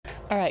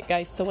Alright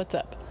guys, so what's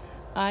up?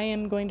 I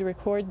am going to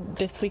record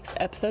this week's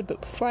episode,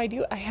 but before I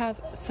do, I have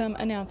some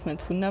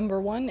announcements.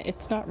 Number one,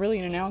 it's not really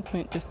an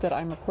announcement, just that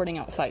I'm recording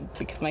outside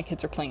because my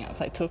kids are playing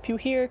outside. So if you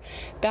hear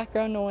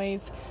background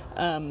noise,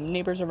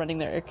 neighbors are running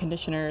their air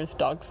conditioners,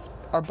 dogs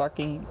are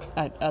barking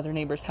at other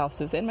neighbors'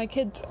 houses, and my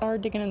kids are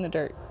digging in the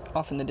dirt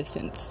off in the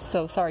distance.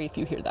 So sorry if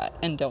you hear that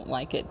and don't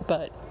like it,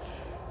 but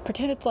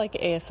pretend it's like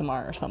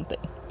ASMR or something.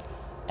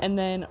 And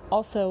then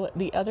also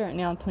the other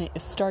announcement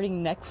is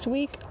starting next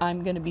week,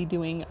 I'm going to be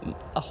doing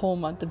a whole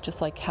month of just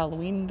like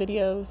Halloween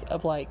videos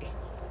of like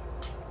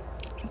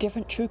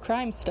different true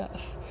crime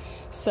stuff.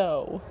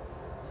 So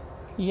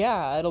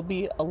yeah, it'll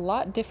be a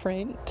lot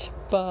different,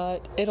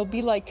 but it'll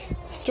be like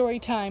story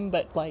time,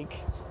 but like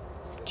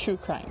true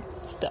crime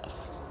stuff,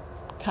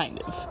 kind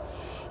of.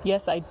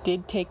 Yes, I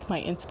did take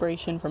my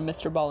inspiration from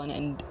Mr. Ballin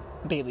and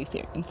Bailey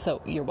Theron,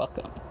 so you're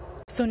welcome.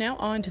 So now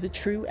on to the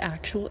true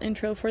actual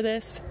intro for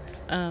this,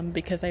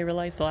 because I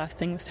realized the last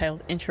thing was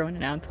titled intro and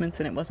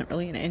announcements and it wasn't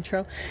really an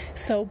intro.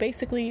 So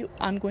basically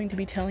I'm going to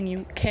be telling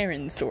you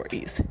Karen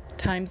stories,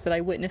 times that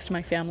I witnessed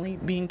my family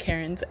being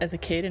Karens as a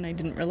kid and I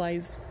didn't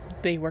realize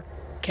they were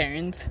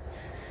Karens.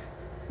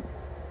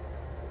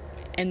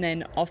 And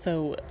then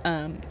also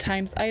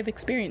times I have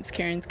experienced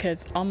Karens,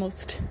 because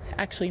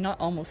not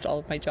almost all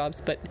of my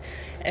jobs, but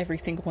every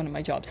single one of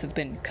my jobs has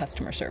been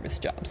customer service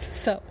jobs.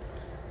 So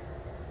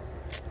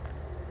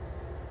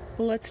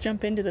let's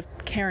jump into the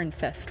Karen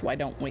Fest, why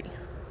don't we?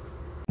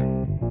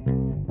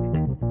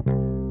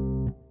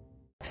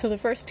 So the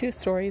first two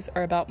stories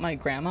are about my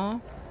grandma,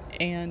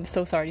 and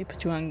so sorry to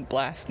put you on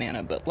blast,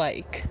 Nana, but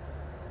like,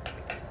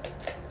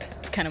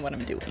 it's kind of what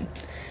I'm doing.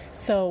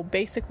 So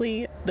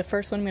basically, the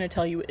first one I'm going to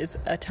tell you is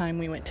a time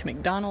we went to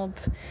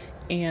McDonald's,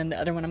 and the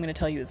other one I'm going to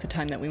tell you is the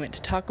time that we went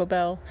to Taco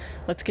Bell.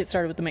 Let's get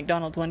started with the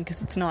McDonald's one,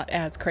 because it's not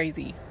as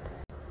crazy.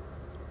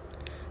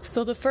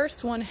 So the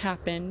first one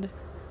happened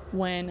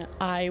when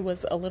I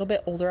was a little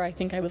bit older. I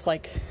think I was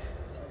like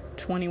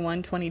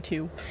 21,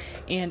 22.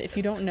 And if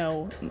you don't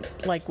know,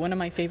 like one of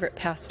my favorite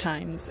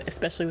pastimes,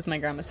 especially with my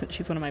grandma since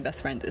she's one of my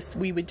best friends, is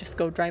we would just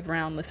go drive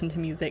around, listen to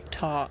music,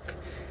 talk,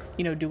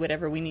 do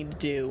whatever we need to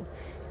do,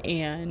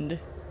 and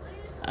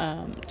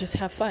just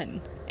have fun.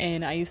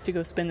 And I used to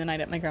go spend the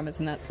night at my grandma's,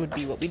 and that would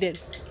be what we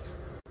did.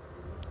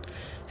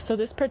 So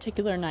this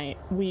particular night,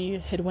 we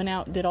had went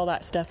out, did all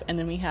that stuff, and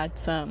then we had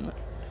some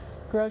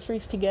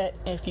groceries to get.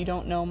 If you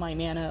don't know, my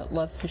Nana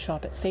loves to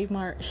shop at Save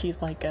Mart.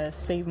 She's like a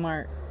Save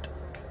Mart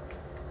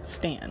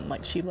stan.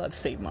 Like, she loves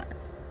Save Mart.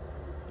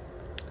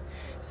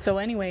 So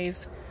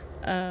anyways,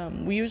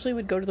 we usually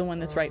would go to the one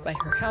that's right by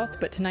her house,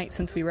 but tonight,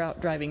 since we were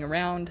out driving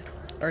around,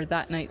 or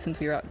that night since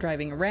we were out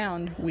driving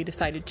around, we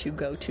decided to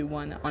go to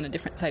one on a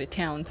different side of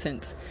town,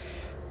 since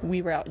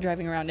we were out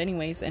driving around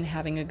anyways and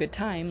having a good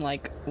time.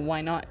 Like,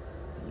 why not,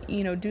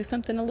 do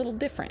something a little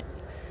different?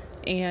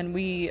 And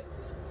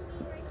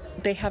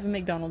they have a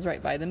McDonald's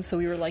right by them, so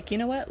we were like, you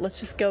know what, let's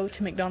just go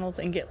to McDonald's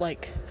and get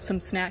like some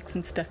snacks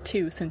and stuff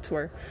too, since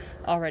we're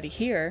already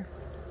here.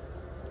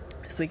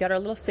 So we got our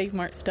little Save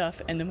Mart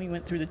stuff, and then we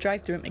went through the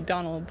drive-thru at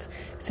McDonald's,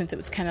 since it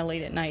was kind of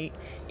late at night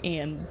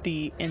and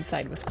the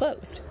inside was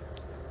closed.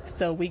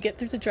 So we get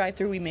through the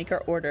drive-thru, we make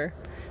our order,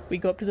 we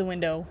go up to the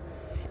window,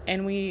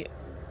 and we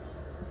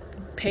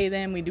pay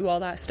them, we do all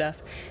that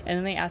stuff, and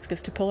then they ask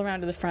us to pull around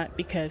to the front,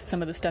 because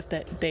some of the stuff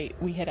that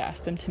we had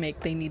asked them to make,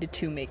 they needed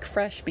to make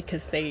fresh,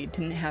 because they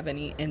didn't have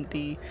any in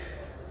the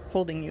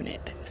holding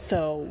unit.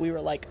 So we were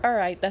like, all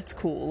right, that's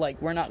cool,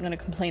 like, we're not going to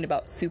complain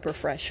about super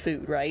fresh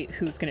food, right?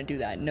 Who's going to do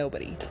that?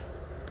 Nobody.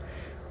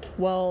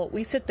 Well,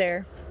 we sit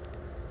there,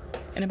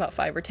 and about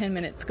 5 or 10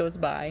 minutes goes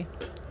by,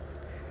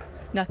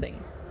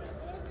 nothing.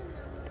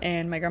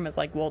 And my grandma's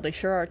like, well, they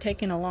sure are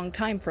taking a long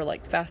time for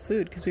like fast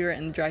food, because we were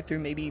in the drive-thru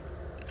maybe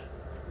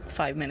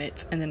 5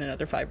 minutes, and then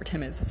another 5 or 10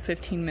 minutes. It's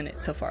 15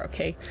 minutes so far,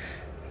 okay?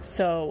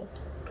 So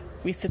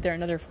we sit there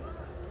another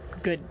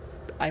good,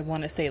 I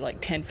want to say like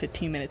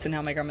 10-15 minutes, and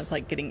now my grandma's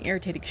like getting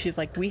irritated, because she's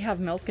like, we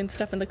have milk and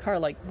stuff in the car,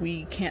 like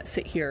we can't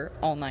sit here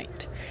all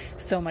night.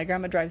 So my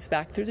grandma drives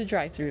back through the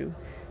drive-thru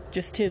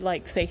just to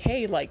like say,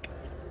 hey, like,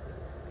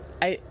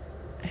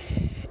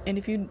 and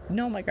if you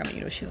know my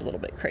grandma, she's a little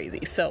bit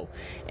crazy. So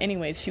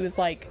anyways, she was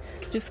like,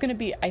 just gonna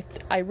be,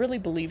 I really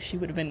believe she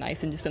would have been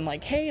nice and just been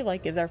like, hey,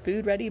 like, is our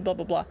food ready, blah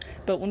blah blah.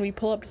 But when we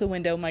pull up to the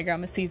window, my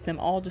grandma sees them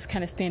all just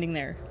kind of standing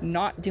there,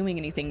 not doing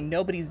anything.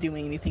 Nobody's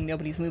doing anything,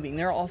 nobody's moving,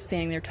 they're all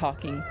standing there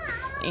talking.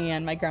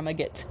 And my grandma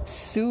gets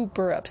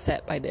super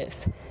upset by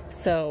this,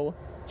 so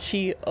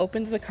she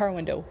opens the car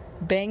window,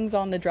 bangs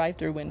on the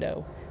drive-thru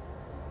window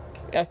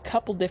a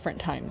couple different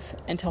times,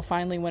 until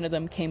finally one of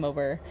them came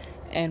over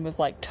and was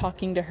like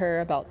talking to her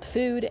about the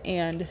food,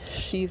 and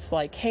she's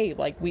like, hey,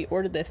 like, we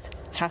ordered this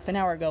half an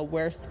hour ago,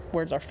 where's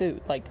our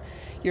food? Like,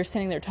 you're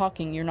sitting there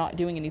talking, you're not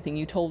doing anything,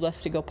 you told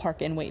us to go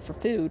park and wait for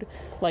food,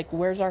 like,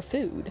 where's our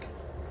food?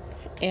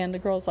 And the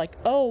girl's like,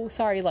 oh,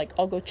 sorry, like,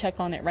 I'll go check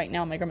on it right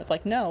now. My grandma's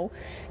like, no,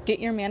 get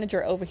your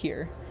manager over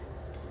here.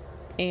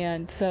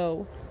 And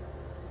so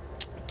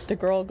the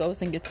girl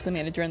goes and gets the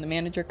manager, and the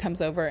manager comes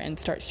over and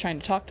starts trying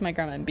to talk to my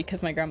grandma. And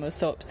because my grandma was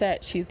so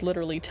upset, she's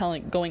literally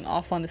going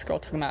off on this girl,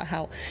 talking about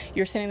how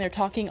you're sitting there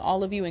talking,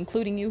 all of you,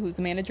 including you, who's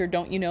the manager.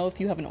 Don't you know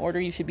if you have an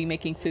order, you should be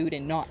making food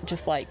and not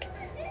just like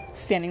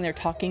standing there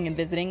talking and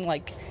visiting?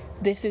 Like,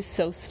 this is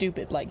so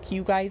stupid. Like,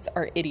 you guys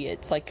are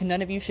idiots. Like,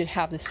 none of you should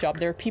have this job.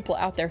 There are people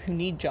out there who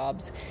need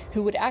jobs,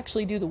 who would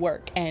actually do the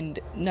work, and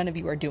none of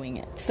you are doing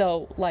it.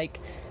 So, like,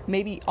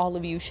 maybe all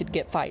of you should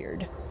get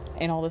fired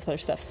and all this other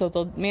stuff. So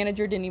the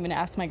manager didn't even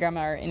ask my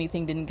grandma or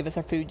anything, didn't give us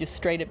our food, just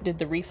straight up did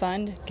the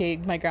refund,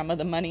 gave my grandma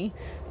the money,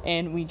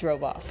 and we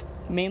drove off.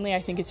 Mainly,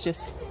 I think it's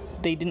just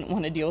they didn't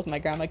want to deal with my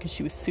grandma because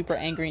she was super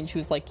angry and she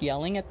was, like,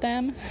 yelling at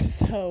them.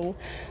 So,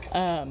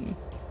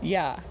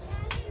 yeah.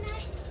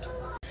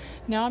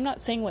 Now, I'm not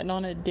saying what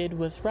Nana did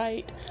was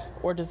right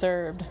or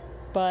deserved,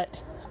 but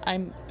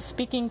I'm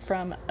speaking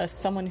from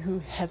someone who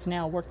has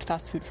now worked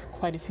fast food for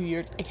quite a few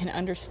years. I can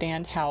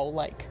understand how,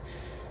 like,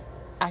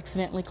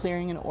 accidentally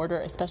clearing an order,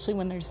 especially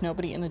when there's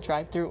nobody in the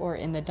drive-thru or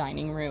in the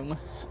dining room,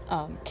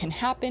 can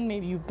happen.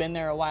 Maybe you've been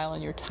there a while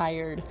and you're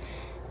tired,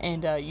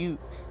 and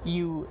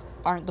you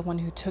aren't the one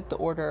who took the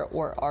order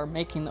or are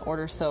making the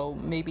order, so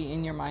maybe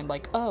in your mind,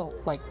 like, oh,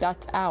 like,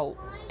 that's out,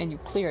 and you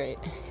clear it,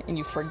 and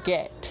you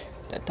forget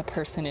that the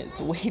person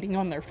is waiting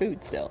on their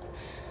food still.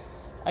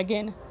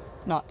 Again,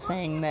 not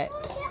saying that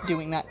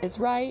doing that is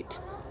right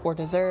or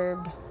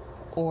deserved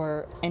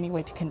or any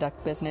way to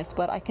conduct business,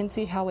 but I can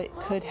see how it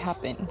could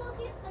happen.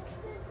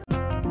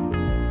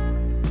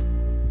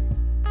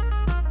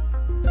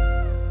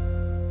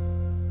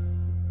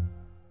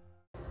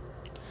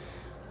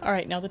 All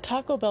right, now the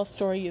Taco Bell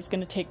story is going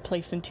to take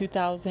place in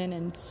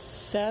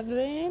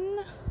 2007,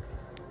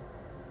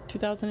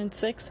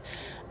 2006.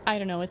 I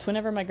don't know. It's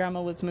whenever my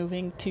grandma was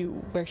moving to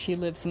where she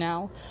lives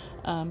now,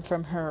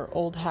 from her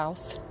old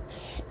house.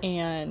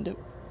 And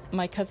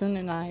my cousin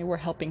and I were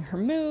helping her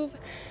move.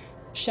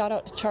 Shout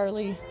out to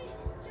Charlie.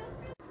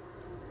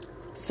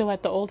 So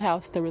at the old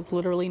house, there was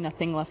literally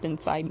nothing left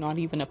inside, not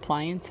even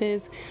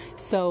appliances.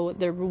 So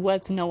there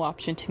was no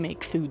option to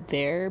make food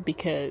there,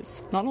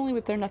 because not only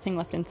was there nothing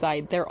left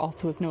inside, there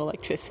also was no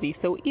electricity.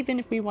 So even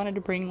if we wanted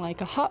to bring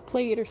like a hot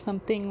plate or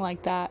something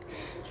like that,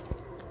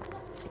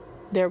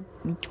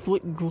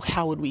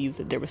 how would we use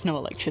it? There was no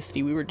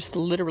electricity. We were just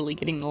literally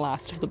getting the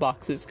last of the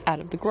boxes out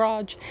of the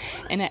garage.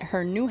 And at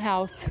her new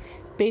house,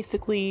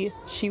 basically,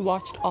 she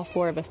watched all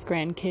 4 of us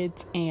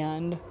grandkids,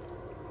 and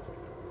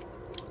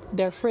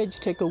their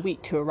fridge took a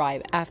week to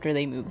arrive after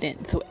they moved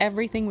in. So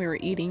everything we were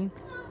eating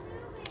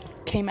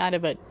came out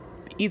of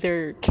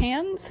either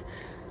cans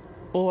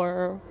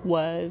or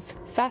was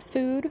fast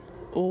food,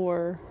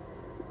 or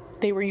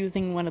they were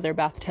using one of their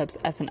bathtubs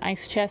as an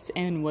ice chest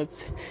and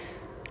was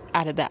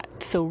out of that.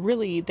 So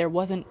really, there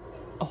wasn't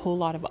a whole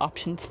lot of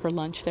options for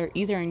lunch there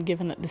either, and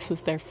given that this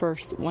was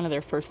one of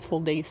their first full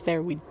days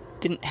there, we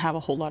didn't have a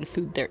whole lot of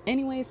food there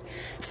anyways.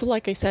 So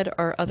like I said,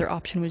 our other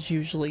option was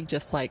usually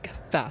just like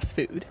fast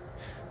food,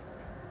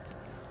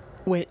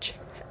 which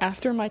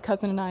after my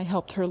cousin and I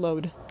helped her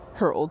load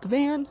her old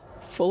van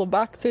full of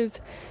boxes,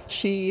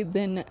 she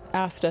then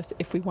asked us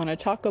if we wanted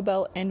Taco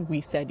Bell, and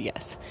we said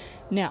yes.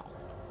 Now,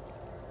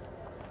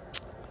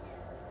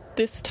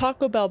 this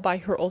Taco Bell by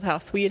her old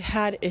house, we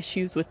had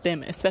issues with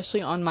them,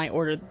 especially on my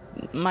order.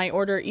 My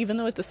order, even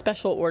though it's a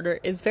special order,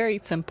 is very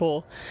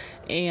simple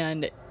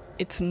and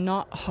it's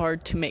not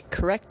hard to make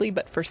correctly,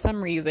 but for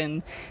some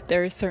reason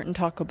there are certain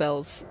Taco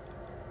Bells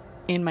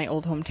in my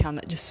old hometown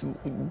that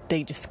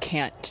they just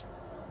can't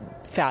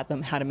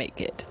fathom how to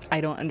make it.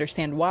 I don't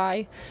understand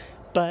why,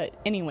 but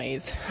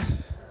anyways,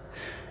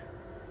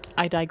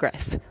 I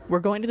digress. We're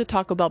going to the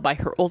Taco Bell by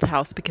her old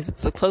house because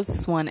it's the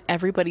closest one.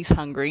 Everybody's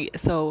hungry,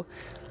 so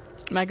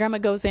my grandma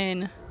goes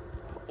in,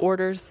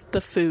 orders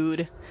the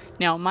food.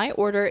 Now, my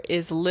order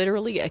is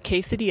literally a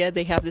quesadilla.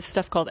 They have this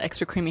stuff called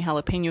extra creamy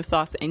jalapeno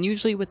sauce, and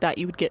usually with that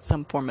you would get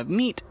some form of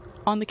meat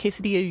on the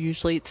quesadilla.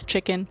 Usually it's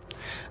chicken,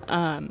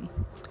 and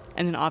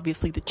then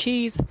obviously the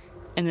cheese,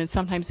 and then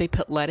sometimes they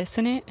put lettuce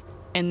in it,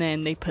 and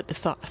then they put the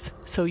sauce.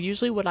 So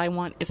usually what I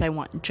want is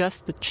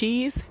just the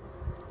cheese,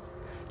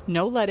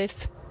 no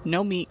lettuce,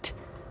 no meat,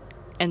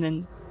 and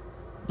then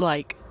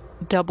like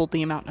double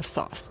the amount of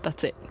sauce.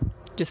 That's it.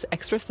 Just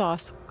extra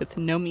sauce with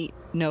no meat,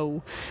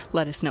 no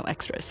lettuce, no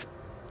extras.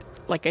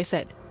 Like I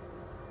said,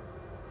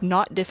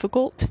 not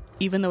difficult.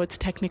 Even though it's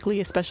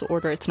technically a special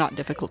order, it's not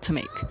difficult to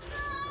make.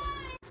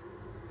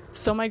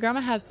 So my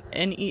grandma has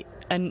a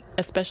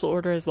special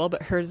order as well,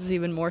 but hers is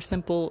even more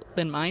simple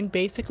than mine.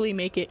 Basically,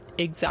 make it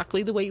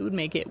exactly the way you would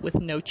make it with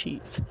no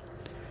cheese.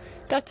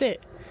 That's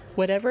it.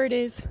 Whatever it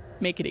is,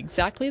 make it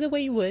exactly the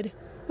way you would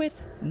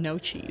with no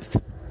cheese.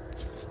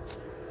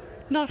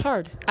 Not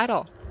hard at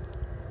all.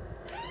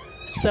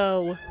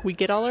 So we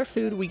get all our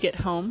food, we get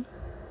home.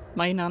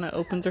 My Nana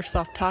opens her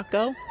soft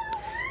taco.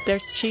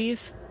 There's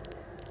cheese.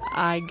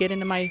 I get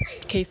into my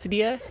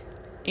quesadilla,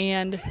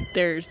 and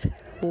there's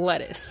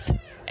lettuce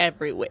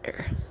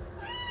everywhere.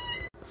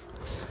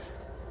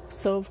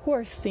 So of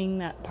course, seeing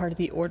that part of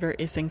the order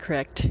is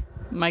incorrect,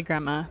 my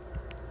grandma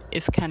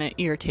is kind of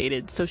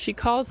irritated. So she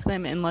calls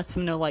them and lets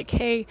them know, like,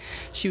 hey,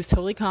 she was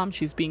totally calm.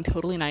 She was being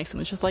totally nice and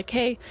was just like,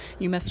 hey,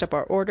 you messed up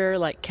our order.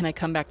 Like, can I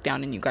come back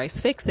down and you guys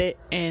fix it?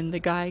 And the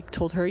guy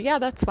told her, yeah,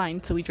 that's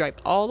fine. So we drive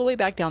all the way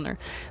back down there.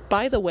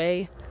 By the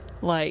way,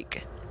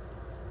 like,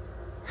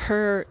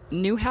 her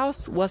new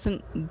house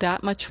wasn't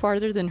that much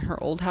farther than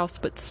her old house,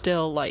 but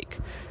still, like,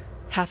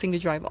 having to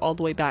drive all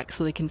the way back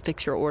so they can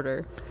fix your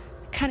order,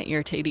 kind of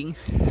irritating.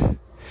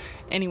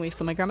 Anyway,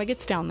 so my grandma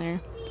gets down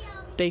there.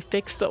 They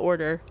fix the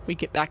order. We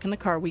get back in the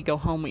car. We go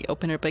home. We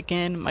open it up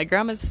again. My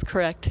grandma's is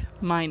correct.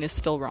 Mine is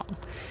still wrong.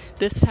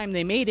 This time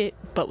they made it,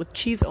 but with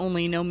cheese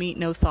only, no meat,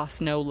 no sauce,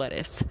 no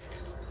lettuce.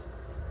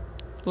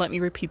 Let me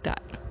repeat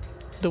that.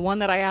 The one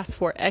that I asked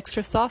for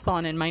extra sauce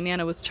on and my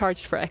Nana was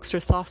charged for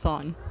extra sauce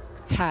on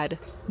had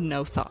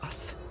no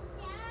sauce.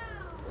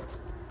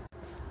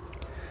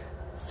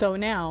 So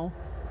now,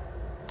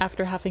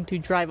 after having to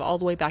drive all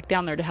the way back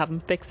down there to have them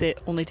fix it,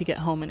 only to get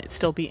home and it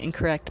still be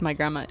incorrect, my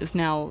grandma is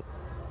now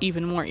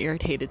even more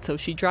irritated. So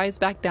she drives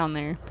back down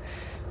there.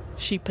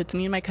 She puts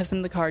me and my cousin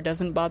in the car,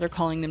 doesn't bother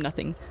calling them,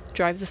 nothing.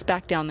 Drives us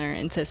back down there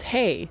and says,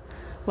 hey,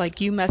 like,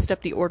 you messed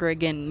up the order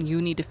again.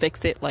 You need to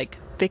fix it. Like,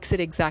 fix it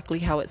exactly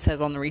how it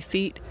says on the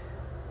receipt.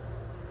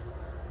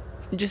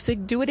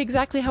 Just do it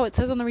exactly how it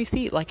says on the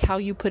receipt, like how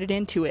you put it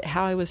into it,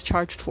 how I was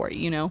charged for it,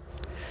 you know?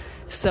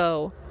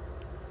 So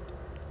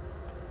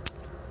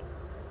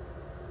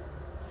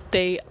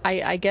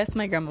I guess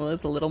my grandma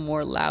was a little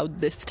more loud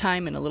this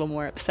time and a little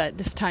more upset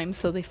this time,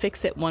 so they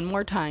fix it one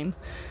more time.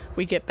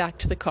 We get back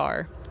to the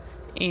car,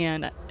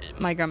 and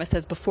my grandma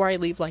says, before I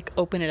leave, like,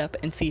 open it up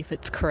and see if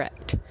it's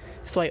correct.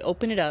 So I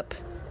open it up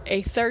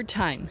a third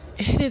time.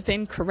 It is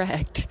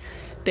incorrect.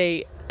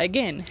 They,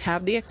 again,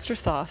 have the extra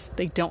sauce.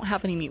 They don't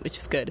have any meat, which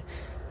is good,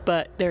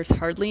 but there's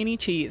hardly any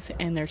cheese,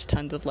 and there's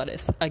tons of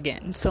lettuce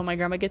again. So my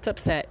grandma gets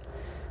upset,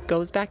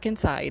 goes back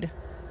inside,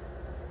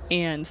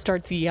 and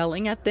starts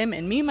yelling at them,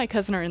 and me and my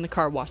cousin are in the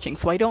car watching,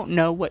 so I don't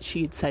know what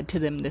she had said to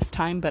them this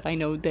time, but I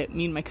know that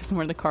me and my cousin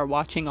were in the car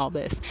watching all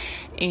this,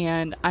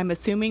 and I'm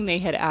assuming they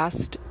had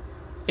asked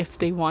if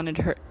they wanted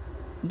her,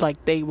 like,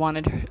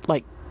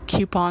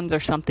 coupons or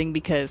something,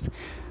 because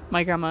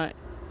my grandma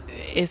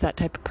is that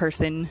type of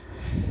person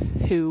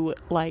who,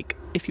 like,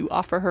 if you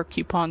offer her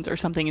coupons or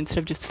something, instead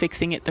of just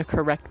fixing it the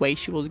correct way,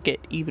 she will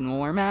get even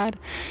more mad.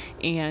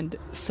 And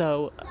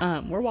so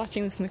we're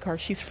watching this in the car.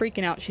 She's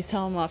freaking out. She's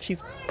telling them off.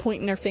 She's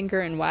pointing her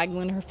finger and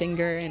waggling her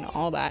finger and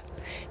all that.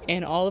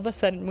 And all of a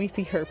sudden we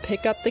see her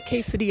pick up the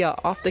quesadilla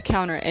off the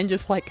counter and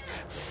just, like,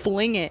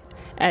 fling it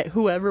at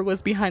whoever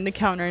was behind the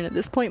counter. And at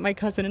this point, my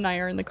cousin and I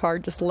are in the car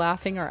just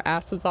laughing our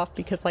asses off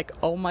because, like,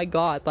 oh my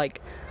God,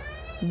 like,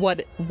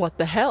 what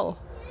the hell?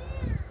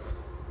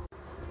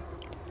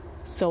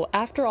 So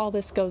after all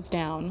this goes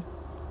down,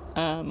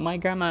 my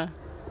grandma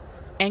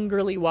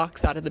angrily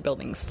walks out of the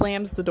building,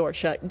 slams the door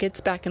shut, gets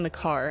back in the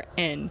car,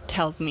 and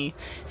tells me,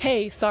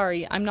 hey,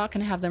 sorry, I'm not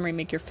going to have them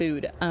remake your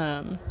food.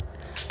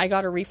 I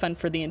got a refund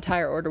for the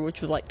entire order,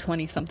 which was like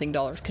 $20-something,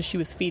 because she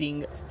was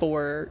feeding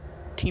 4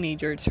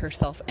 teenagers,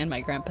 herself and my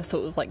grandpa, so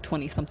it was like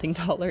 $20-something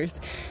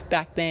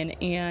back then.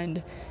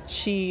 And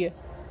she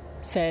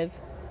says,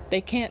 they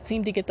can't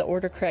seem to get the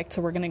order correct,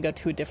 so we're going to go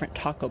to a different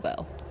Taco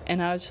Bell.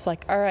 And I was just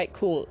like, all right,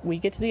 cool. We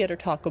get to the other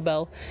Taco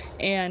Bell,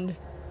 and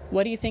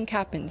what do you think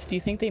happens? Do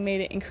you think they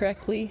made it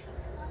incorrectly?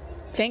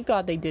 Thank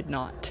God they did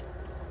not.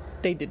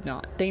 They did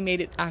not. They made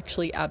it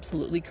actually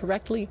absolutely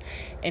correctly,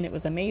 and it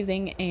was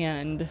amazing.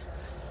 And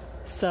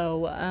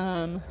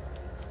so,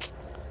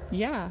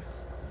 yeah.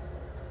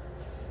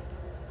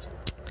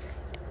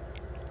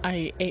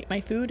 I ate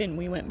my food, and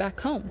we went back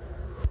home.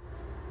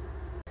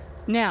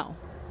 Now,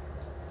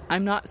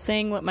 I'm not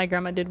saying what my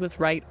grandma did was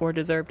right or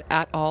deserved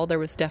at all. There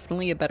was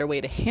definitely a better way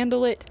to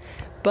handle it.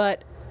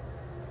 But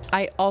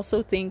I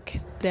also think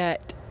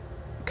that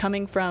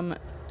coming from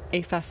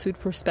a fast food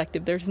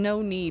perspective, there's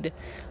no need,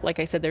 like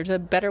I said, there's a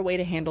better way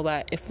to handle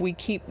that. If we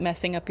keep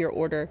messing up your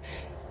order,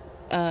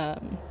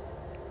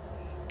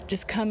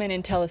 just come in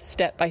and tell us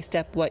step by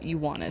step what you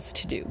want us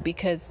to do.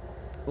 Because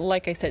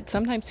like I said,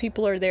 sometimes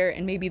people are there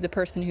and maybe the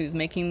person who's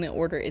making the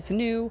order is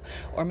new,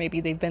 or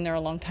maybe they've been there a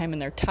long time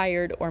and they're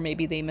tired, or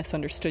maybe they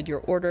misunderstood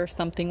your order.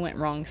 Something went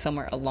wrong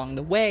somewhere along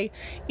the way.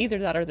 Either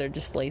that or they're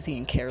just lazy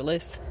and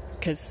careless,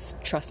 because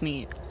trust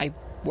me, I've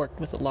worked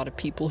with a lot of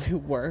people who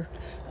were.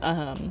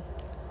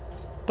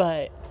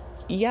 But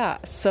yeah,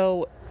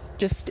 so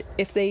just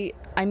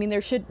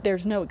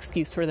there's no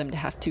excuse for them to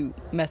have to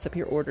mess up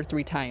your order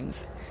 3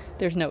 times.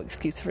 There's no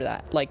excuse for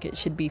that. Like, it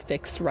should be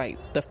fixed right.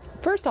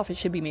 First off, it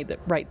should be made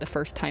right the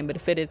first time. But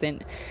if it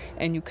isn't,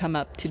 and you come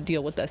up to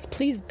deal with us,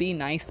 please be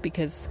nice,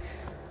 because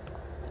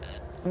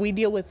we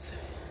deal with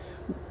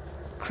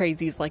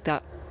crazies like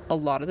that a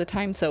lot of the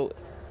time. So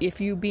if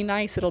you be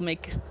nice, it'll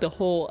make the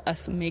whole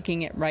us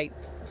making it right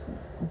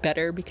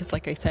better, because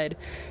like I said,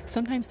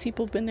 sometimes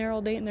people have been there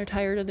all day and they're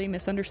tired, or they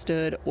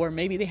misunderstood, or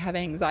maybe they have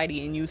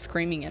anxiety, and you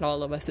screaming at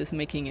all of us is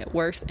making it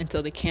worse, and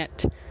so they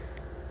can't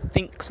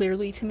think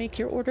clearly to make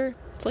your order.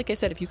 It's like I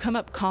said, if you come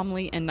up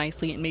calmly and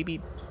nicely and maybe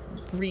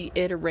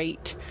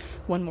reiterate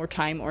one more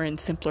time, or in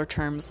simpler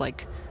terms,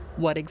 like,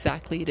 what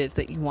exactly it is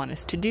that you want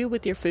us to do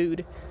with your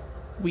food,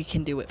 we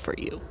can do it for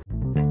you.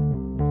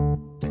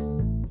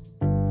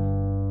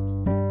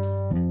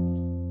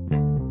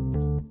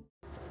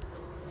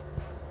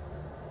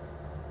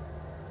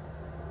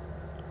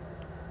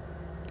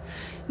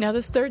 Now,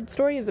 this third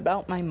story is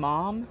about my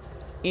mom,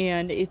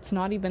 and it's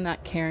not even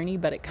that Karen-y,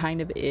 but it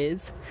kind of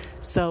is.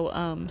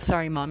 So,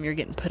 sorry, Mom, you're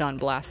getting put on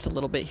blast a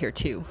little bit here,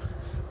 too.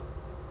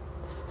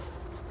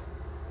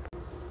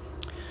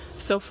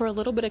 So, for a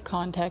little bit of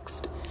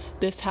context,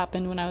 this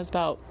happened when I was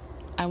about,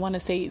 I want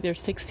to say either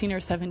 16 or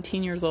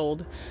 17 years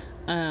old.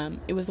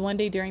 It was one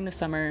day during the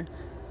summer.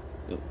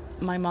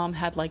 My mom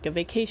had like a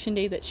vacation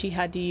day that she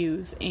had to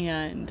use,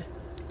 and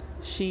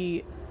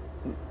she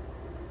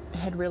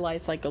had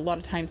realized like a lot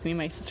of times me and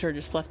my sister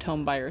just left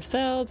home by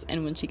ourselves,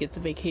 and when she gets a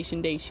vacation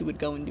day she would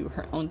go and do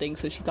her own thing.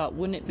 So she thought,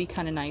 wouldn't it be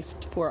kind of nice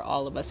for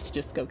all of us to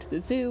just go to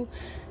the zoo?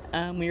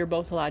 We were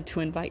both allowed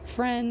to invite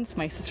friends.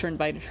 My sister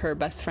invited her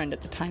best friend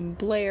at the time,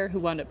 Blair, who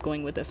wound up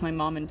going with us. My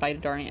mom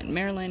invited our Aunt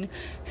Marilyn,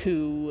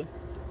 who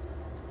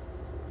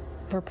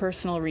for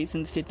personal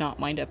reasons did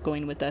not wind up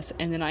going with us.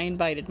 And then I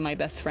invited my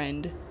best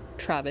friend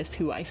Travis,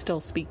 who I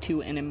still speak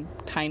to and am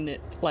kind of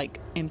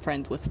like am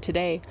friends with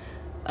today.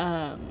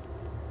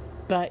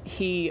 But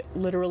he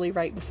literally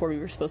right before we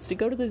were supposed to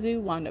go to the zoo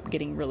wound up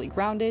getting really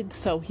grounded,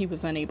 so he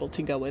was unable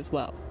to go as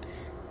well.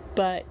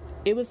 But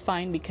it was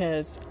fine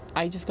because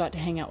I just got to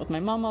hang out with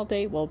my mom all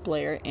day while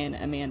Blair and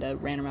Amanda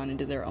ran around and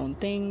did their own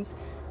things,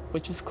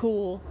 which was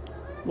cool,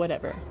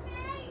 whatever.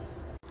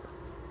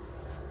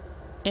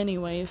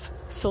 Anyways,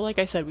 so like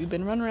I said, we've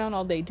been running around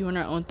all day doing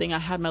our own thing. I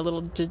had my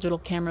little digital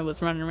camera,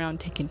 was running around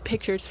taking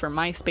pictures for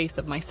MySpace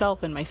of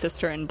myself and my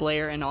sister and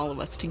Blair and all of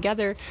us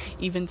together,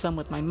 even some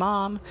with my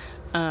mom.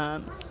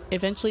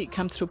 Eventually it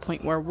comes to a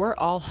point where we're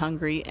all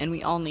hungry and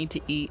we all need to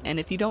eat. And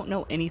if you don't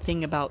know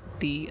anything about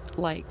the,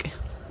 like,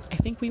 I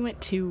think we went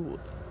to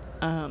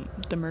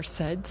the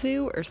Merced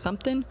Zoo or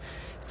something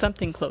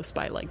close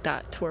by like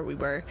that to where we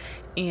were.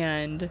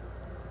 And,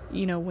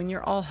 you know, when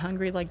you're all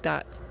hungry like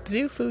that,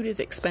 zoo food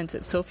is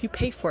expensive, so if you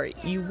pay for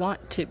it, you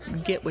want to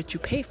get what you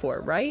pay for,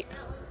 right?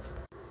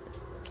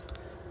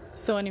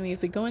 So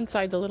anyways, we go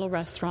inside the little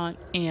restaurant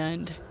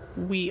and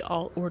we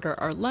all order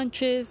our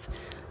lunches.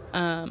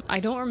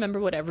 I don't remember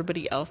what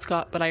everybody else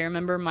got, but I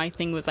remember my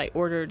thing was I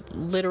ordered,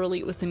 literally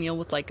it was a meal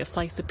with like a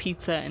slice of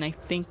pizza and I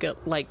think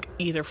like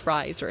either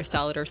fries or a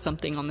salad or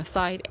something on the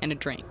side and a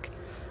drink.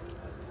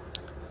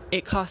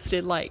 It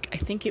costed like, I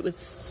think it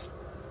was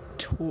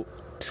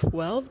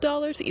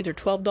 $12, either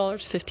 $12,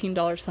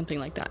 $15, something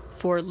like that,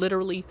 for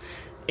literally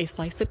a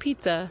slice of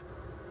pizza,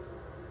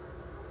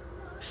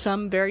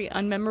 some very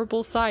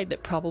unmemorable side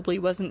that probably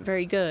wasn't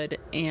very good,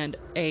 and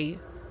a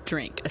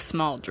drink, a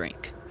small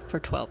drink, for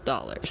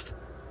 $12.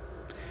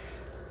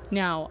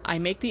 Now, I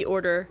make the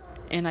order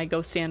and I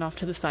go stand off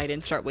to the side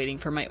and start waiting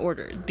for my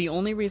order. The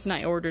only reason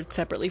I ordered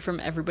separately from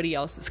everybody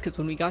else is because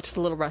when we got to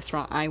the little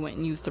restaurant, I went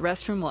and used the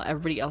restroom while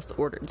everybody else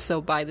ordered. So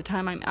by the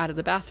time I'm out of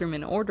the bathroom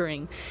and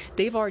ordering,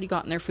 they've already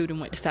gotten their food and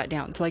went to sat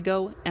down. So I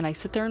go and I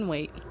sit there and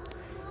wait,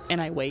 and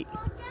I wait,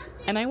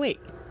 and I wait.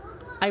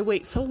 I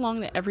wait so long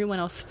that everyone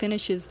else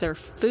finishes their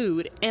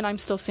food, and I'm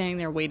still standing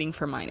there waiting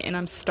for mine, and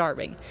I'm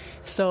starving.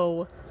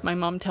 So my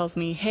mom tells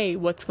me, hey,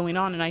 what's going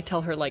on? And I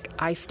tell her, like,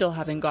 I still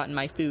haven't gotten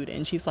my food.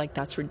 And she's like,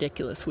 that's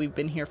ridiculous. We've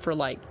been here for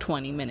like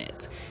 20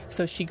 minutes.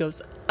 So she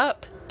goes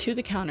up to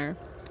the counter,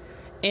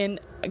 and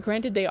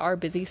granted, they are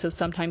busy, so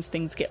sometimes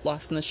things get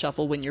lost in the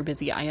shuffle when you're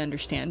busy. I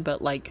understand.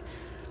 But like,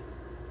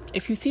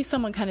 if you see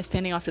someone kind of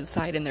standing off to the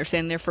side and they're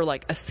standing there for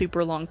like a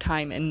super long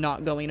time and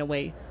not going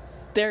away,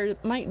 there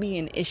might be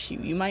an issue.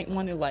 You might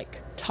want to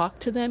like talk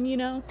to them, you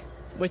know,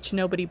 which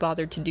nobody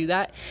bothered to do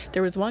that.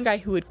 There was one guy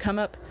who would come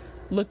up,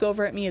 look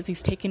over at me as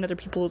he's taking other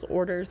people's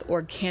orders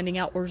or handing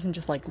out orders and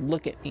just like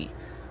look at me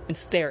and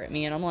stare at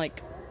me. And I'm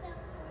like,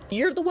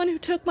 you're the one who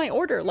took my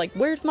order. Like,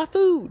 where's my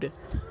food?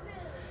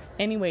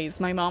 Anyways,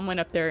 my mom went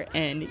up there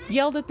and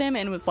yelled at them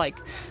and was like,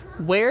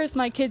 where is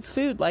my kid's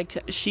food? Like,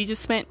 she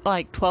just spent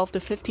like $12 to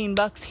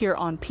 $15 here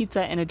on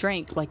pizza and a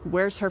drink. Like,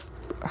 where's her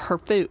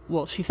food?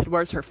 Well, she said,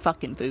 where's her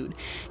fucking food?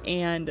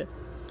 And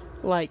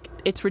like,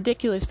 it's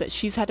ridiculous that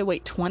she's had to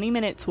wait 20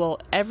 minutes while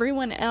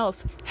everyone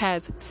else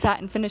has sat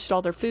and finished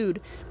all their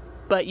food,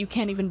 but you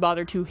can't even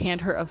bother to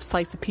hand her a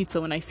slice of pizza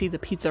when I see the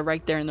pizza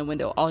right there in the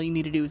window. All you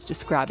need to do is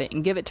just grab it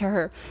and give it to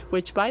her,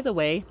 which, by the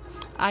way,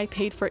 I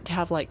paid for it to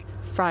have like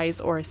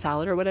fries or a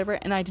salad or whatever,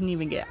 and I didn't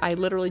even get. I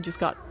literally just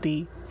got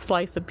the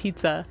slice of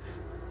pizza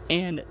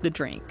and the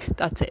drink.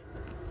 That's it.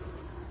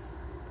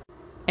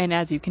 And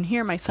as you can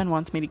hear, my son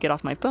wants me to get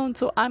off my phone,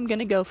 so I'm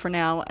gonna go for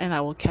now, and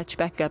I will catch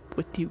back up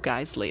with you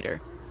guys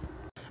later.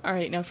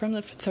 Alright, now from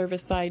the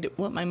service side,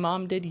 what my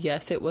mom did,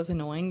 yes, it was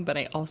annoying, but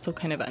I also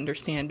kind of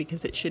understand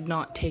because it should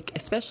not take,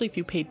 especially if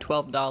you paid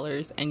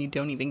 $12 and you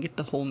don't even get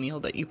the whole meal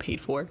that you paid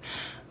for,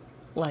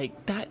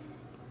 like, that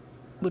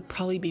would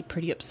probably be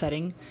pretty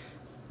upsetting.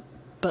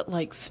 But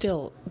like,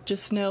 still,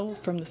 just know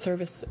from the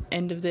service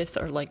end of this,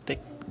 or like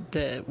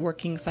the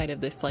working side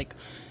of this, like,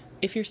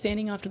 if you're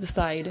standing off to the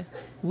side,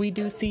 we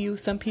do see you.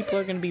 Some people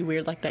are going to be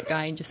weird like that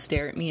guy and just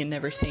stare at me and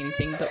never say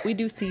anything, but we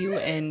do see you,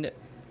 and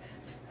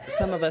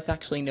some of us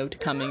actually know to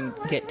come and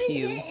get to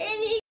you.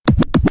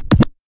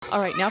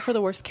 Alright, now for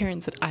the worst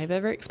Karens that I've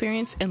ever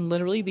experienced, and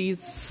literally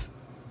these,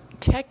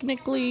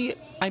 technically,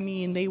 I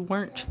mean, they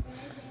weren't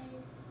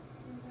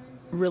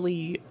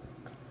really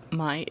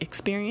my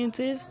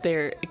experiences.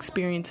 They're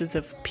experiences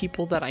of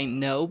people that I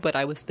know, but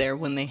I was there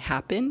when they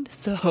happened,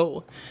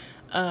 so,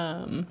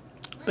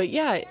 but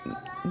yeah,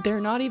 they're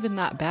not even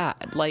that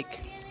bad. Like,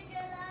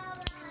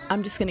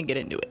 I'm just gonna get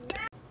into it.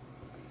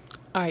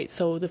 Alright,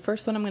 so the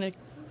first one I'm gonna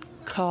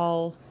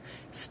call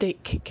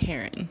Steak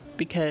Karen,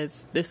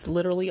 because this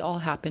literally all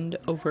happened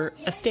over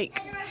a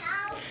steak.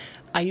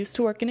 I used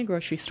to work in a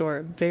grocery store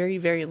a very,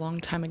 very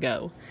long time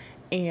ago,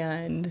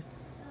 and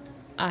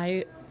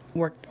I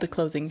worked the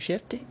closing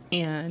shift,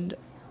 and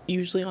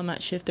usually on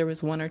that shift there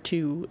was one or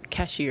two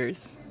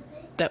cashiers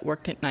that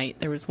worked at night.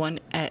 There was one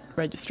at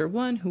register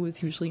 1 who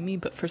was usually me,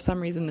 but for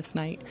some reason this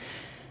night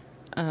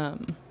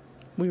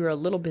we were a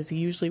little busy.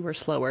 Usually we're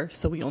slower,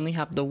 so we only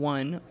have the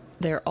one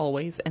there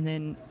always, and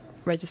then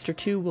register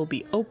 2 will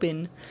be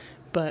open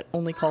but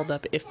only called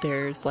up if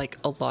there's like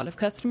a lot of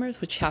customers,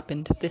 which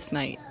happened this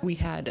night. We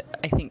had,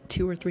 I think,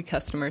 2 or 3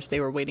 customers. They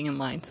were waiting in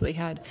line, so they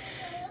had,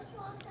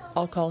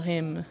 I'll call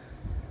him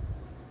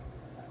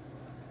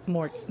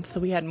Morgan. So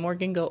we had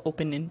Morgan go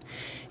open in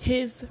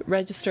his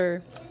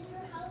register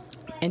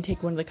and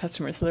take one of the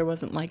customers, so there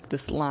wasn't like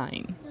this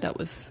line that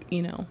was,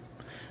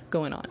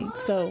 going on.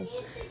 So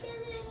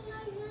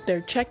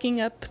they're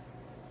checking up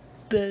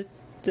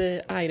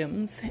the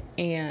items,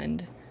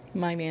 and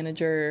my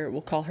manager,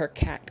 we'll call her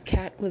Kat.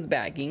 Kat was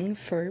bagging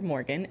for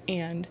Morgan,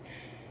 and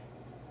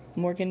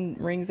Morgan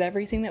rings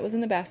everything that was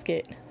in the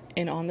basket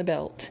and on the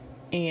belt,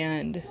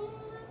 and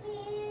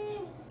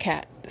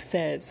Kat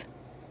says,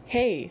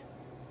 "Hey,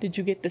 did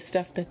you get the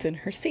stuff that's in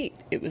her seat?"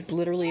 It was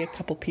literally a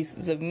couple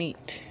pieces of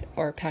meat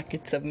or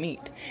packets of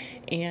meat.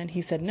 And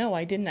he said, "No,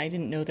 I didn't. I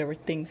didn't know there were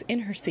things in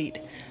her seat."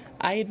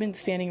 I had been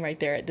standing right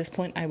there. At this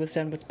point, I was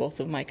done with both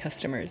of my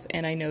customers,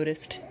 and I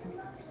noticed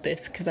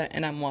this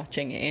and I'm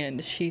watching,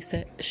 and she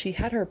said she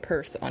had her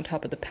purse on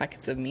top of the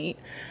packets of meat.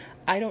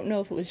 I don't know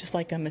if it was just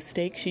like a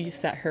mistake. She just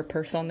set her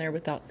purse on there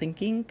without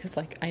thinking, because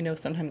like I know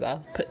sometimes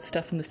I'll put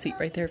stuff in the seat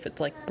right there if it's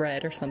like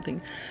bread or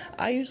something.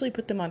 I usually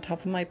put them on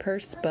top of my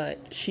purse, but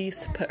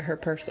she's put her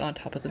purse on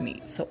top of the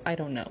meat, so I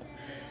don't know.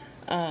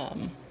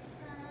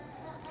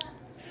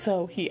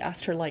 So he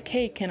asked her like,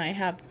 "Hey, can I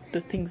have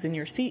the things in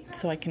your seat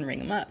so I can ring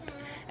them up?"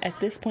 At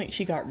this point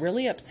she got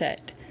really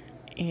upset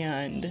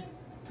and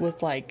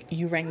was like,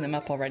 "You rang them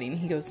up already?" And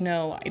he goes,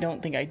 "No, I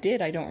don't think I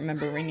did. I don't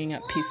remember ringing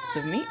up pieces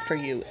of meat for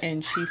you."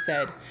 And she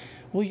said,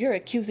 "Well, you're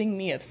accusing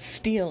me of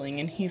stealing."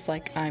 And he's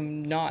like,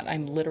 "I'm not.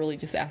 I'm literally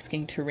just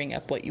asking to ring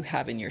up what you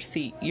have in your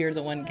seat. You're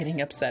the one getting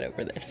upset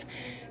over this."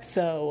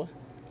 So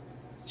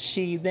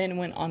she then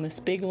went on this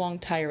big long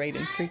tirade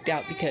and freaked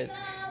out because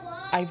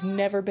I've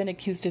never been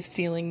accused of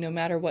stealing. No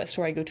matter what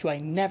store I go to, I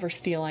never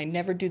steal. I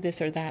never do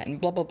this or that,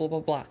 and blah, blah, blah, blah,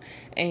 blah.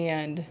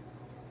 And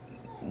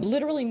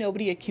literally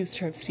nobody accused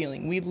her of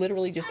stealing. We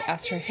literally just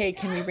asked her, "Hey,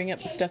 can we ring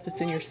up the stuff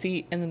that's in your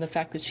seat?" And then the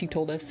fact that she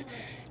told us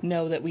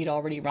no, that we'd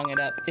already rung it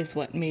up, is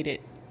what made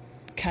it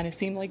kind of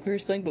seem like we were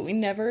stealing. But we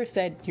never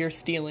said you're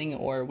stealing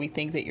or we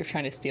think that you're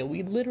trying to steal.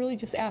 We literally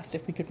just asked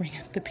if we could ring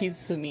up the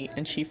pieces of meat,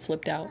 and she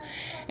flipped out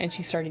and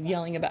she started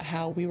yelling about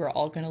how we were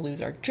all going to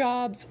lose our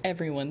jobs,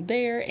 everyone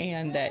there,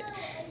 and that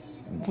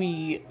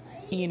we,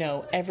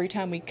 every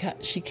time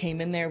she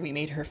came in there, we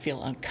made her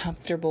feel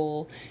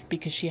uncomfortable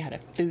because she had a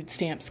food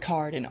stamps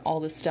card and all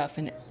this stuff.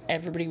 And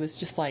everybody was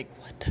just like,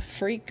 "What the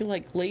freak?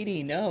 Like,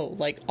 lady, no.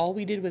 Like, all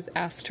we did was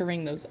ask to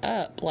ring those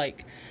up.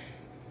 Like,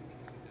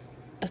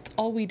 that's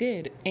all we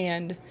did."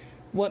 And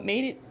what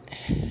made it,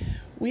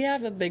 we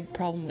have a big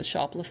problem with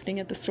shoplifting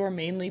at the store,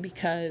 mainly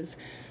because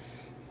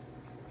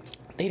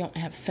they don't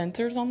have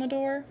sensors on the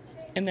door.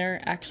 And there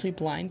are actually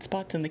blind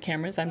spots in the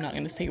cameras. I'm not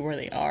going to say where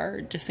they are,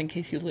 just in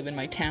case you live in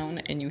my town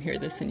and you hear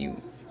this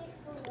and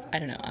I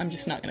don't know, I'm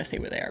just not going to say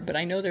where they are. But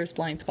I know there's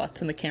blind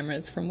spots in the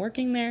cameras from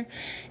working there,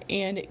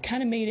 and it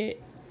kind of made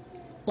it,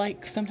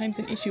 like, sometimes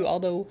an issue,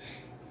 although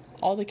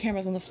all the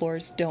cameras on the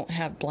floors don't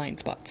have blind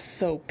spots.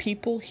 So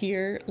people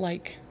here,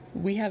 like,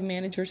 we have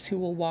managers who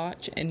will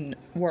watch, and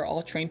we're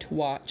all trained to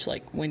watch,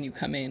 like, when you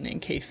come in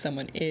case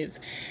someone is.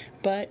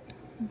 But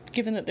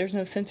given that there's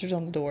no sensors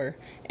on the door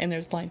and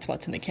there's blind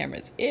spots in the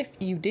cameras, if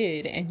you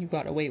did and you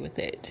got away with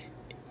it,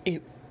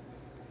 it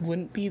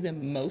wouldn't be the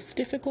most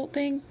difficult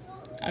thing.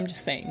 I'm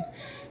just saying.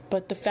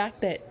 But the fact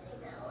that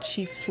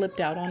she flipped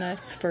out on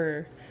us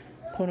for,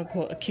 quote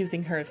unquote,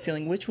 accusing her of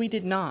stealing, which we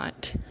did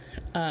not,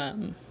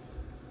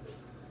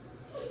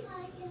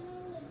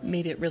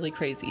 made it really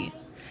crazy.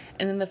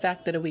 And then the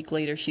fact that a week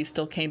later she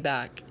still came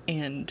back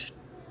and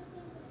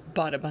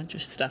bought a bunch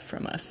of stuff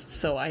from us.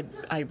 So I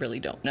really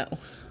don't know.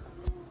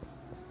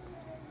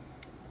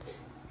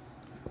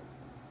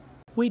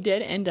 We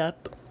did end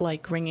up,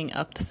 like, ringing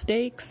up the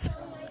steaks,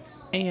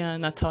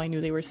 and that's how I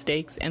knew they were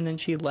steaks. And then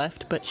she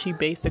left, but she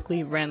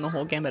basically ran the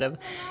whole gamut of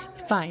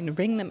fine,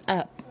 ring them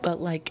up, but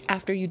like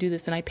after you do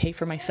this and I pay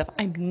for my stuff,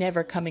 I'm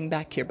never coming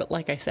back here. But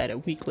like I said, a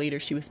week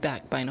later she was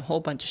back buying a whole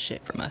bunch of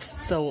shit from us.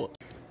 So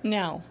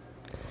now,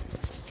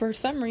 for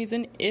some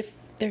reason, if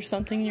there's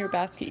something in your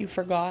basket you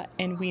forgot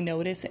and we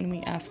notice and we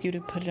ask you to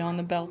put it on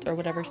the belt or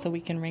whatever so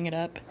we can ring it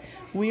up,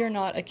 we are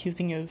not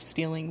accusing you of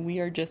stealing. We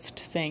are just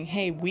saying,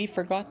 hey, we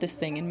forgot this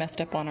thing and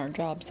messed up on our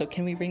job, so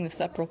can we ring this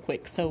up real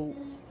quick so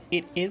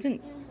it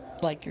isn't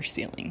like you're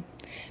stealing.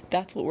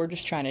 That's what we're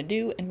just trying to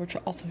do, and we're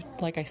also,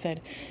 like I said,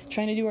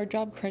 trying to do our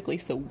job correctly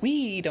so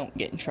we don't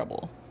get in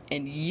trouble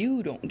and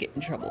you don't get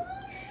in trouble.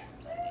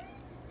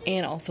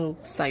 And also,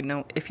 side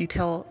note, if you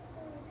tell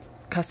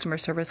customer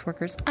service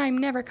workers, I'm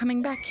never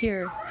coming back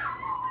here,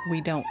 we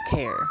don't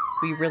care.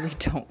 We really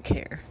don't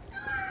care.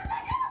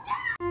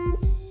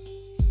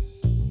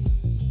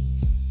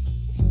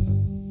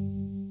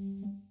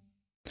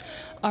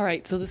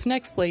 Alright, so this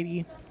next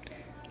lady,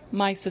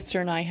 my sister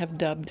and I have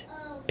dubbed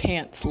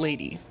Pants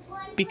Lady,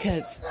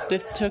 because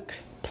this took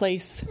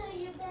place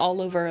all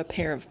over a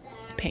pair of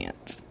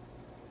pants.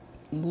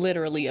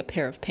 Literally a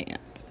pair of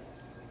pants.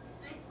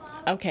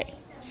 Okay,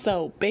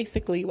 so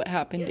basically what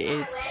happened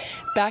is,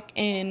 back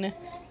in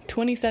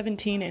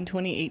 2017 and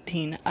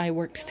 2018, I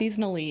worked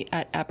seasonally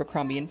at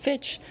Abercrombie &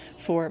 Fitch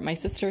for my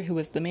sister, who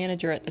was the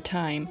manager at the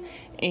time,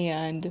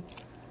 and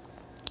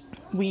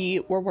we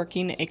were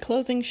working a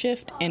closing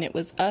shift, and it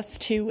was us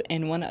two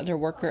and one other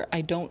worker.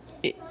 I don't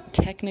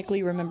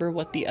technically remember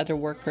what the other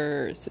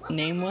worker's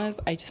name was.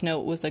 I just know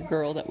it was a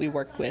girl that we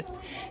worked with,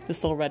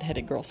 this little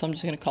redheaded girl, so I'm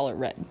just going to call her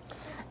Red.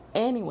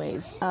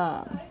 Anyways,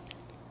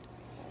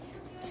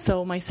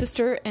 so my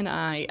sister and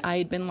I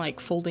had been like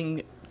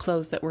folding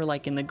clothes that were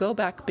like in the go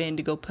back bin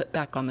to go put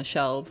back on the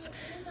shelves.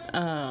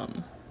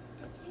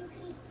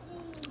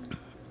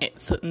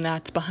 And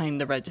that's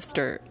behind the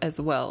register as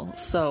well.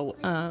 So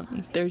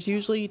there's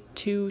usually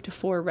 2 to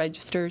 4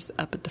 registers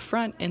up at the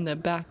front in the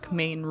back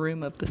main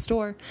room of the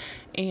store.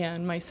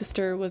 And my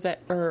sister was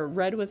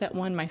Red was at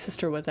one, my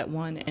sister was at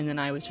one, and then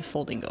I was just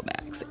folding go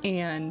backs.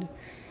 And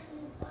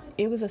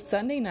it was a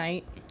Sunday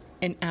night,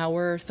 an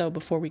hour or so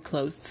before we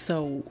closed.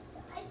 So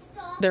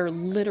there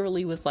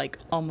literally was like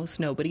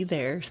almost nobody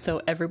there.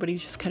 So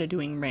everybody's just kind of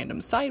doing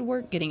random side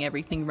work, getting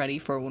everything ready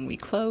for when we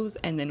close.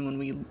 And then when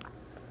we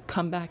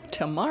come back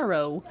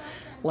tomorrow,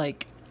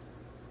 like,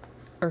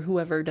 or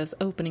whoever does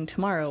opening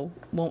tomorrow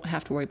won't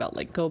have to worry about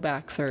like go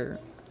backs or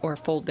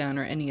fold down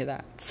or any of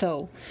that.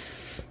 So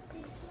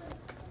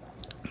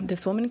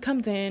this woman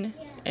comes in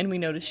and we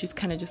notice she's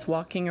kind of just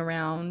walking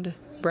around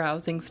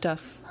browsing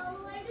stuff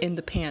in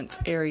the pants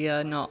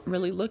area, not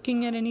really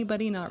looking at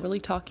anybody, not really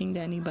talking to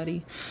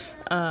anybody.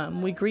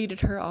 We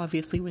greeted her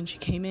obviously when she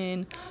came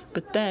in,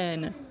 but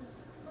then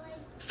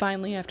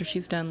finally, after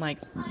she's done like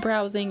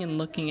browsing and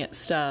looking at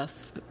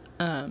stuff,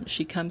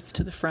 she comes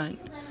to the front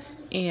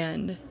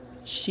and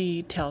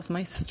she tells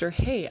my sister,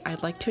 hey,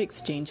 I'd like to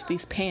exchange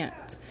these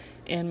pants.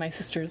 And my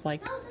sister's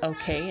like,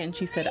 okay. And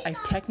she said,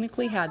 I've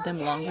technically had them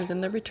longer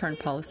than the return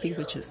policy,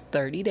 which is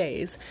 30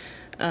 days.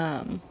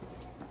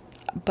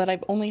 But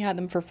I've only had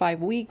them for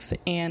 5 weeks,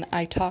 and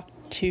I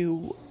talked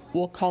to,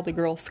 we'll call the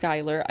girl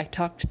Skylar. I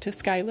talked to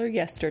Skylar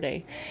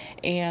yesterday,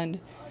 and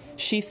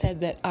she said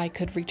that I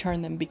could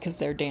return them because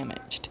they're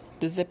damaged.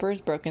 The zipper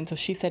is broken, so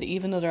she said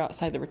even though they're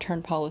outside the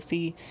return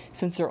policy,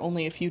 since they're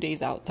only a few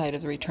days outside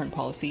of the return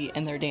policy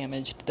and they're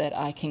damaged, that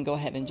I can go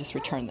ahead and just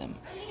return them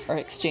or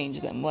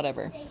exchange them,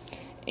 whatever.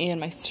 And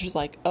my sister's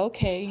like,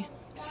 okay.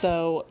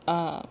 So,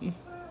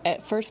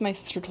 at first, my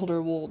sister told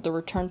her, well, the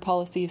return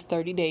policy is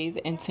 30 days,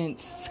 and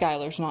since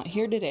Skylar's not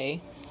here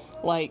today,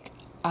 like,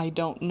 I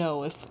don't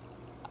know if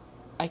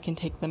I can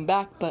take them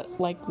back, but,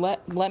 like,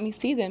 let me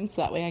see them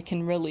so that way I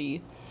can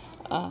really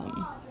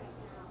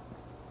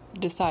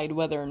decide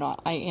whether or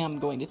not I am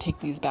going to take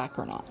these back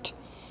or not.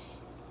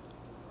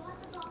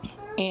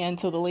 And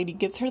so the lady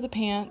gives her the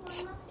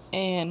pants,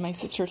 and my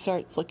sister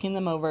starts looking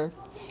them over,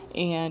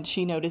 and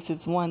she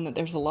notices, 1, that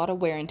there's a lot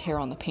of wear and tear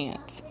on the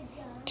pants.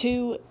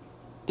 2,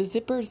 the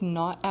zipper's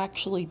not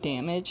actually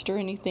damaged or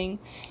anything.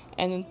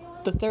 And then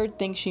the third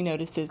thing she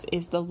notices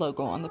is the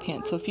logo on the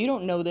pants. So if you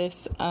don't know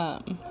this,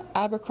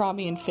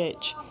 Abercrombie &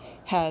 Fitch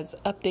has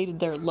updated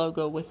their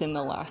logo within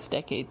the last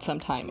decade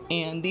sometime.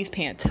 And these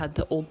pants had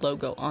the old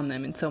logo on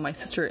them. And so my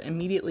sister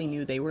immediately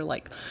knew they were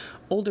like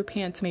older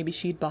pants. Maybe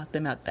she'd bought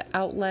them at the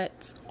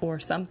outlets or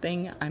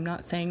something. I'm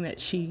not saying that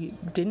she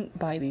didn't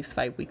buy these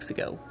 5 weeks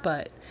ago,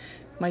 but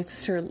my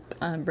sister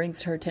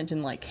brings to her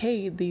attention, like,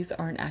 hey, these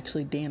aren't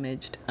actually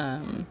damaged.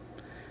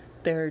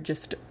 They're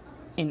just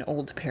an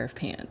old pair of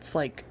pants.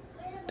 Like,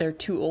 they're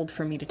too old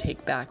for me to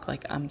take back.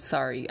 Like, I'm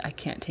sorry, I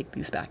can't take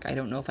these back. I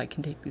don't know if I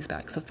can take these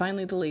back. So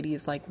finally the lady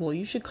is like, well,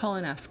 you should call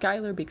and ask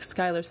Skylar, because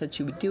Skylar said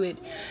she would do it.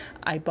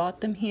 I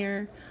bought them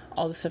here,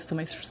 all this stuff. So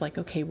my sister's like,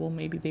 okay, well,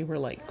 maybe they were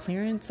like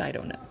clearance. I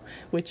don't know.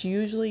 Which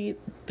usually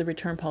the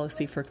return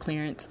policy for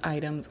clearance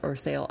items or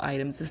sale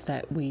items is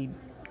that we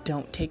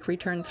don't take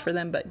returns for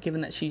them, but given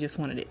that she just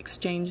wanted to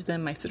exchange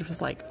them, my sister was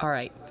like, all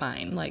right,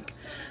 fine, like,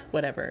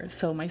 whatever.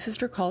 So my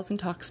sister calls and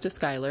talks to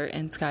Skylar,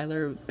 and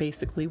Skylar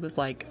basically was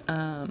like,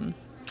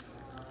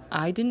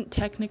 I didn't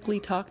technically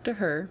talk to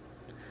her.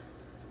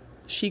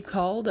 She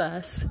called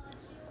us,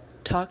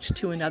 talked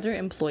to another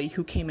employee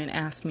who came and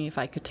asked me if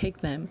I could take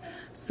them.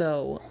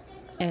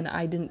 And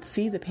I didn't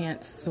see the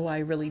pants, so I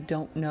really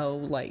don't know,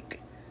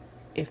 like,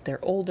 if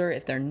they're older,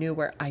 if they're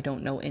newer. I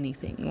don't know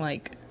anything.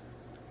 Like,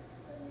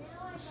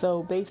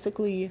 so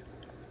basically,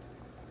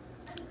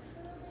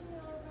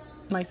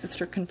 my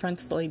sister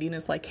confronts the lady and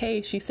is like,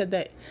 hey, she said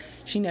that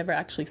she never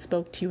actually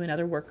spoke to you.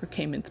 Another worker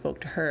came and spoke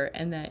to her,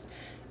 and that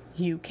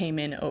you came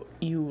in,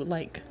 you,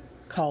 like,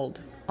 called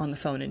on the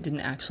phone and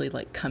didn't actually,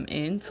 like, come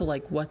in. So,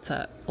 like, what's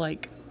up?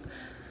 Like,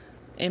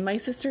 and my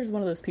sister's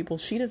one of those people,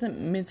 she doesn't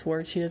mince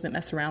words, she doesn't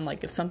mess around.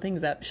 Like, if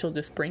something's up, she'll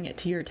just bring it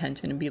to your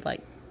attention and be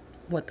like,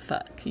 what the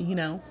fuck, you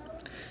know?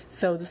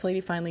 So this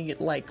lady finally,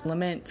 like,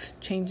 laments,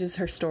 changes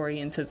her story,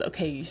 and says,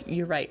 okay,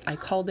 you're right, I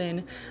called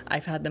in,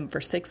 I've had them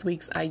for 6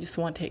 weeks, I just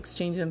want to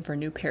exchange them for a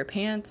new pair of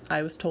pants.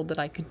 I was told that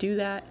I could do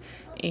that,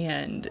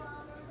 and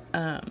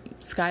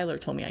Skylar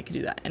told me I could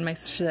do that. And my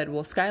sister said,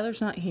 well, Skylar's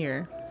not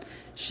here.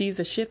 She's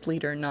a shift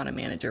leader, not a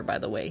manager, by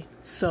the way.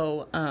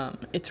 So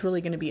it's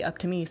really going to be up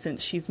to me,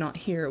 since she's not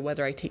here,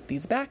 whether I take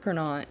these back or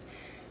not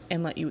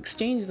and let you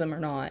exchange them or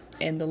not.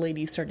 And the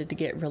lady started to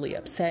get really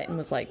upset and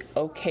was like,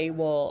 okay,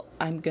 well,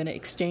 I'm going to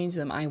exchange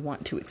them. I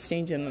want to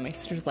exchange them. And my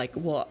sister's like,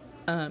 well,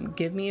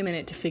 give me a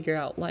minute to figure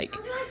out, like,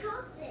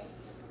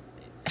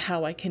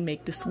 how I can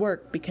make this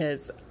work,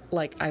 because,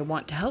 like, I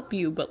want to help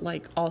you, but,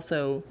 like,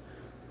 also,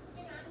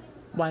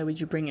 why would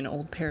you bring an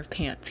old pair of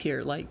pants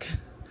here? Like,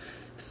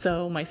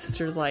 so my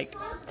sister's like,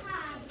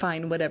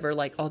 fine, whatever,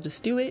 like, I'll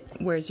just do it.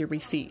 Where's your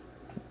receipt?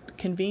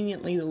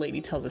 Conveniently, the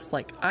lady tells us,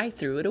 like, I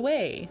threw it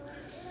away.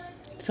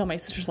 So my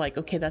sister's like,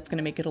 okay, that's going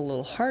to make it a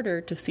little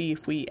harder to see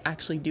if we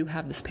actually do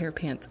have this pair of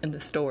pants in the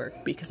store,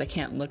 because I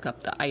can't look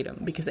up the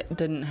item because it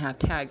didn't have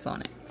tags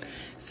on it.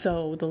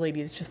 So the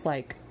lady is just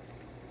like,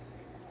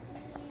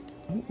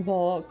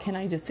 well, can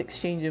I just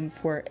exchange them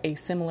for a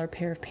similar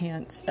pair of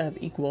pants of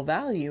equal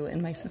value?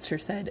 And my sister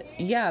said,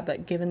 yeah,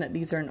 but given that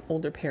these are an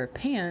older pair of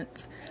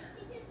pants,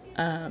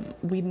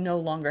 we no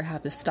longer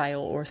have the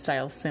style or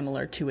style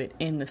similar to it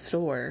in the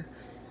store.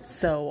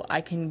 So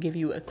I can give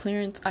you a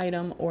clearance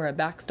item or a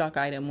backstock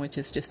item, which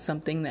is just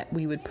something that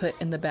we would put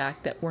in the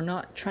back that we're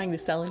not trying to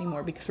sell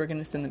anymore, because we're going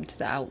to send them to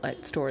the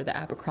outlet store, the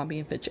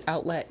Abercrombie & Fitch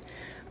outlet.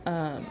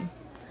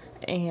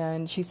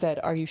 And she said,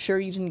 are you sure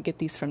you didn't get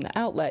these from the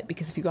outlet?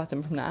 Because if you got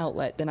them from the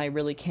outlet, then I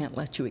really can't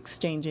let you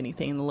exchange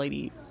anything. And the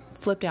lady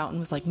flipped out and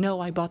was like, no,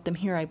 I bought them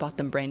here. I bought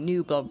them brand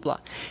new, blah, blah, blah.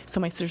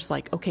 So my sister's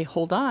like, okay,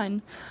 hold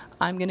on.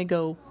 I'm going to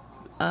go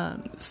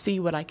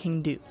see what I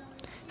can do.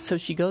 So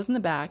she goes in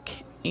the back,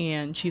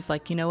 and she's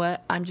like, you know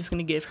what? I'm just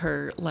going to give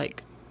her,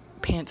 like,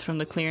 pants from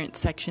the clearance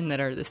section that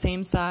are the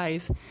same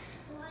size.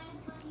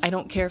 I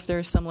don't care if they're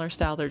a similar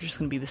style. They're just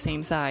going to be the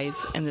same size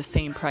and the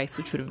same price,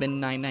 which would have been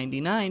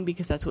 $9.99,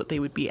 because that's what they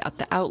would be at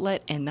the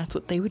outlet, and that's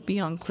what they would be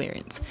on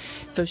clearance.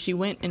 So she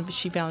went and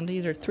she found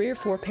either 3 or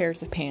 4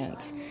 pairs of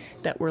pants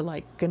that were,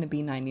 like, going to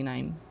be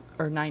 $99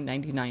 or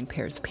 $9.99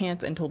 pairs of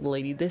pants, and told the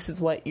lady, this is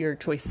what your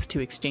choices to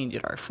exchange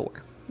it are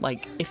for.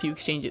 Like, if you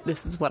exchange it,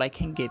 this is what I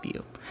can give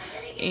you.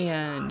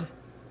 And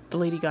the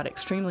lady got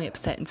extremely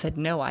upset and said,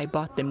 no, I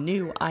bought them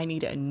new. I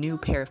need a new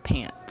pair of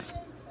pants.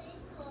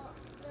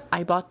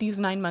 I bought these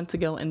 9 months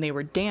ago and they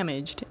were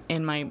damaged.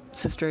 And my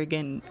sister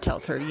again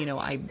tells her, you know,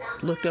 I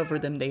looked over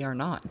them. They are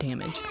not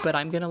damaged, but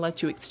I'm going to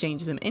let you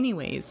exchange them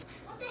anyways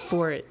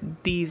for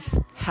these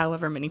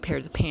however many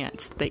pairs of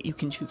pants that you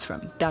can choose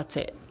from. That's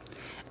it.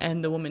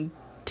 And the woman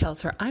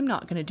tells her, I'm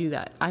not going to do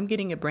that. I'm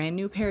getting a brand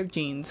new pair of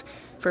jeans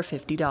for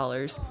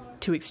 $50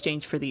 to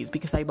exchange for these,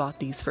 because I bought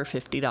these for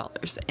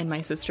 $50. And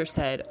my sister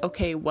said,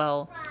 okay,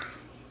 well,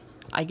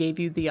 I gave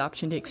you the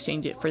option to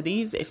exchange it for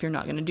these. If you're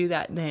not going to do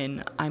that,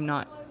 then I'm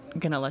not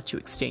going to let you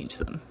exchange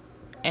them.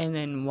 And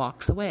then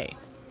walks away.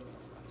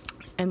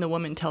 And the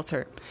woman tells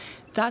her,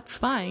 that's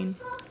fine.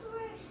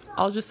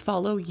 I'll just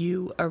follow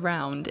you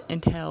around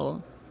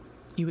until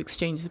you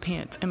exchange the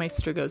pants. And my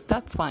sister goes,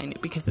 that's fine,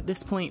 because at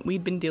this point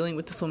we'd been dealing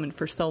with this woman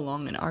for so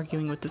long and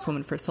arguing with this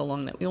woman for so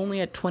long that we only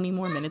had 20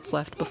 more minutes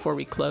left before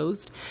we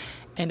closed.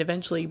 And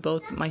eventually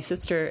both my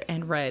sister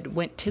and Red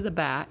went to the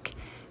back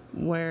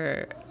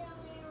where,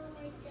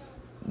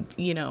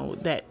 you know,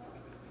 that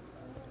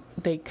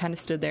they kind of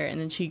stood there, and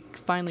then she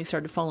finally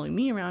started following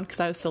me around because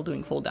I was still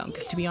doing fold down,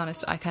 because to be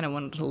honest, I kind of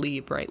wanted to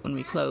leave right when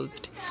we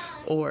closed,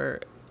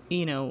 or,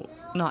 you know,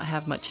 not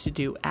have much to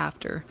do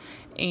after.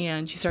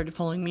 And she started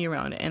following me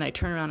around, and I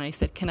turned around and I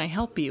said, can I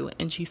help you?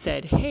 And she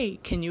said, hey,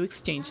 can you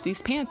exchange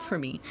these pants for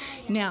me?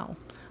 Now,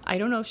 I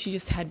don't know if she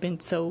just had been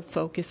so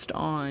focused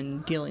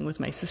on dealing with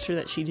my sister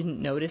that she didn't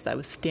notice I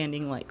was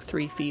standing like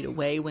 3 feet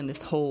away when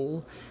this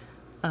whole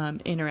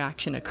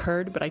interaction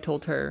occurred, but I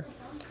told her,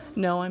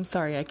 no, I'm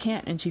sorry, I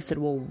can't. And she said,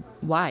 well,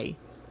 why?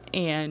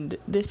 And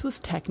this was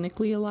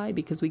technically a lie,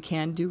 because we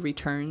can do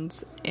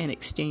returns and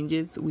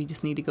exchanges. We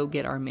just need to go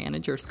get our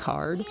manager's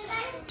card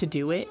to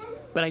do it.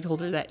 But I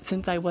told her that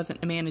since I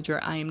wasn't a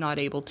manager, I am not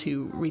able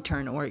to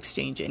return or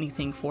exchange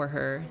anything for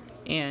her.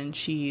 And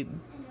she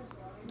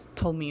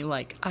told me,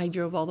 like, I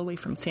drove all the way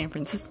from San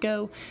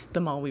Francisco.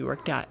 The mall we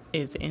worked at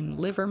is in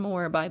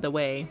Livermore, by the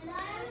way,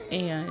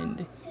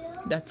 and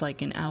that's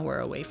like an hour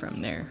away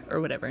from there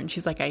or whatever. And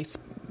she's like, I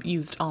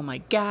used all my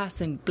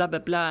gas and blah blah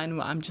blah.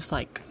 And I'm just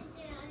like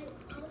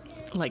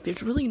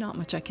there's really not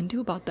much I can do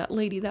about that,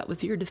 lady. That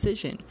was your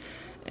decision.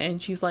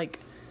 And she's like,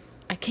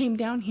 I came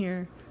down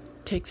here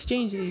to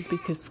exchange these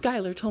because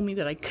Skylar told me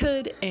that I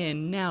could,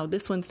 and now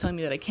this one's telling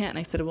me that I can't. And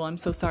I said, well, I'm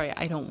so sorry,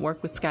 I don't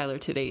work with Skylar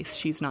today.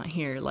 She's not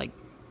here. Like,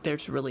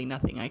 there's really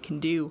nothing I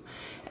can do.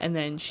 And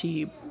then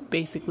she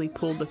basically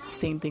pulled the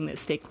same thing that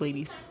Steak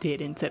Lady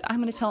did and said,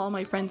 I'm going to tell all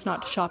my friends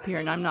not to shop here,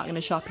 and I'm not going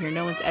to shop here.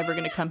 No one's ever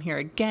going to come here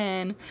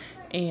again.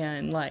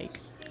 And like,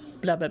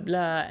 blah, blah,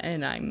 blah.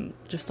 And I'm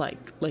just like,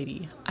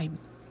 lady,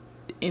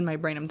 in my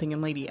brain, I'm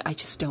thinking, lady, I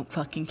just don't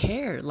fucking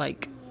care.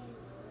 Like,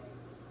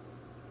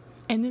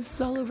 and this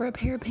is all over a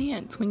pair of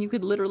pants when you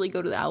could literally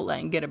go to the outlet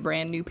and get a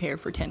brand new pair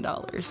for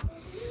 $10.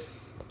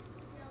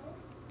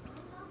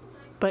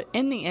 But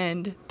in the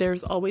end,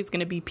 there's always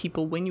going to be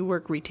people when you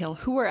work retail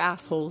who are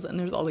assholes, and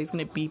there's always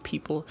going to be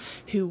people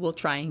who will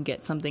try and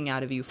get something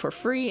out of you for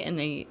free.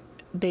 And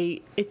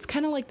it's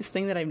kind of like this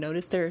thing that I've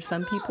noticed. There are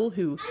some people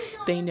who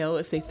they know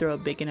if they throw a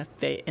big enough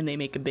fit and they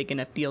make a big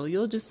enough deal,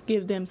 you'll just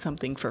give them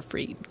something for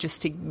free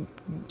just to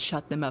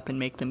shut them up and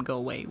make them go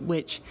away,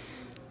 which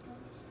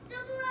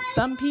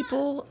some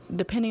people,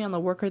 depending on the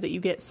worker that you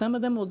get, some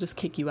of them will just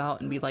kick you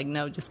out and be like,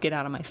 no, just get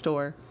out of my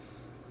store.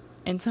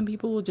 And some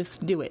people will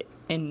just do it.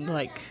 And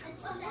like,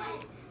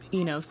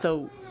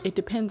 so it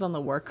depends on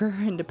the worker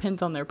and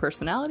depends on their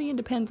personality and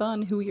depends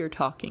on who you're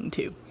talking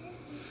to.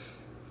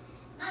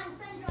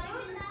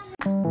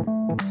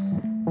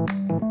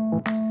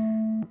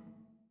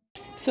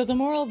 So the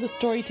moral of the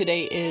story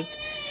today is,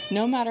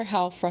 no matter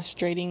how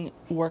frustrating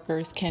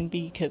workers can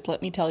be, because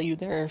let me tell you,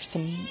 there are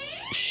some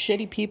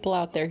shitty people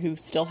out there who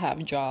still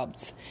have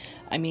jobs.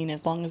 I mean,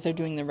 as long as they're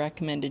doing the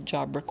recommended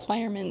job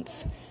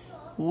requirements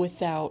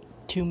without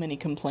too many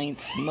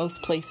complaints,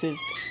 most places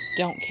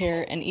don't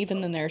care. And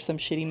even then, there are some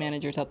shitty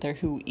managers out there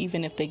who,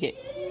 even if they get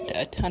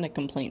a ton of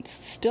complaints,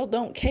 still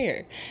don't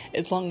care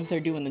as long as they're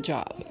doing the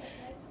job.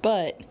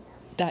 But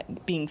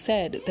that being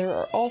said, there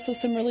are also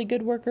some really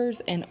good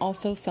workers, and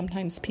also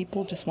sometimes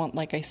people just want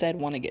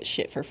to get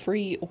shit for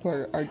free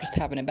or are just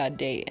having a bad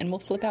day and will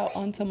flip out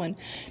on someone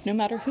no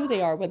matter who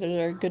they are, whether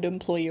they're a good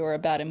employee or a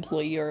bad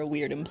employee or a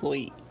weird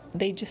employee.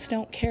 They just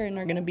don't care and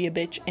are going to be a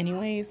bitch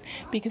anyways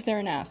because they're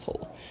an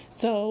asshole.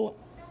 So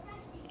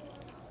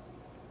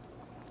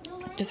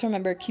just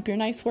remember, keep your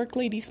nice work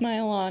lady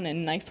smile on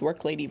and nice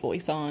work lady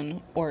voice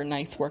on, or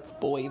nice work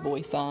boy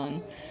voice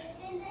on.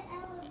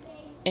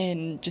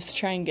 And just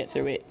try and get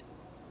through it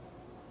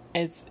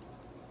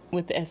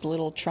with as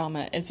little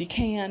trauma as you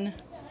can,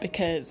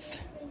 because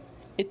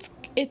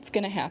it's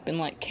gonna happen.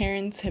 Like,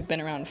 Karens have been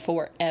around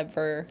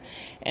forever,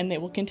 and they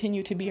will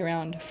continue to be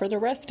around for the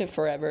rest of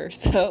forever.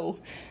 So,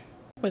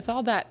 with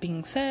all that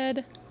being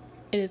said,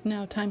 it is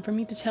now time for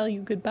me to tell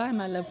you goodbye,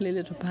 my lovely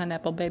little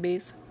pineapple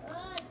babies.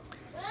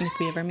 And if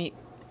we ever meet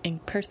in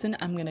person,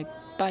 I'm gonna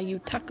buy you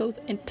tacos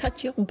and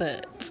touch your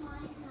butt.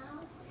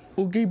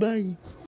 Okay, bye.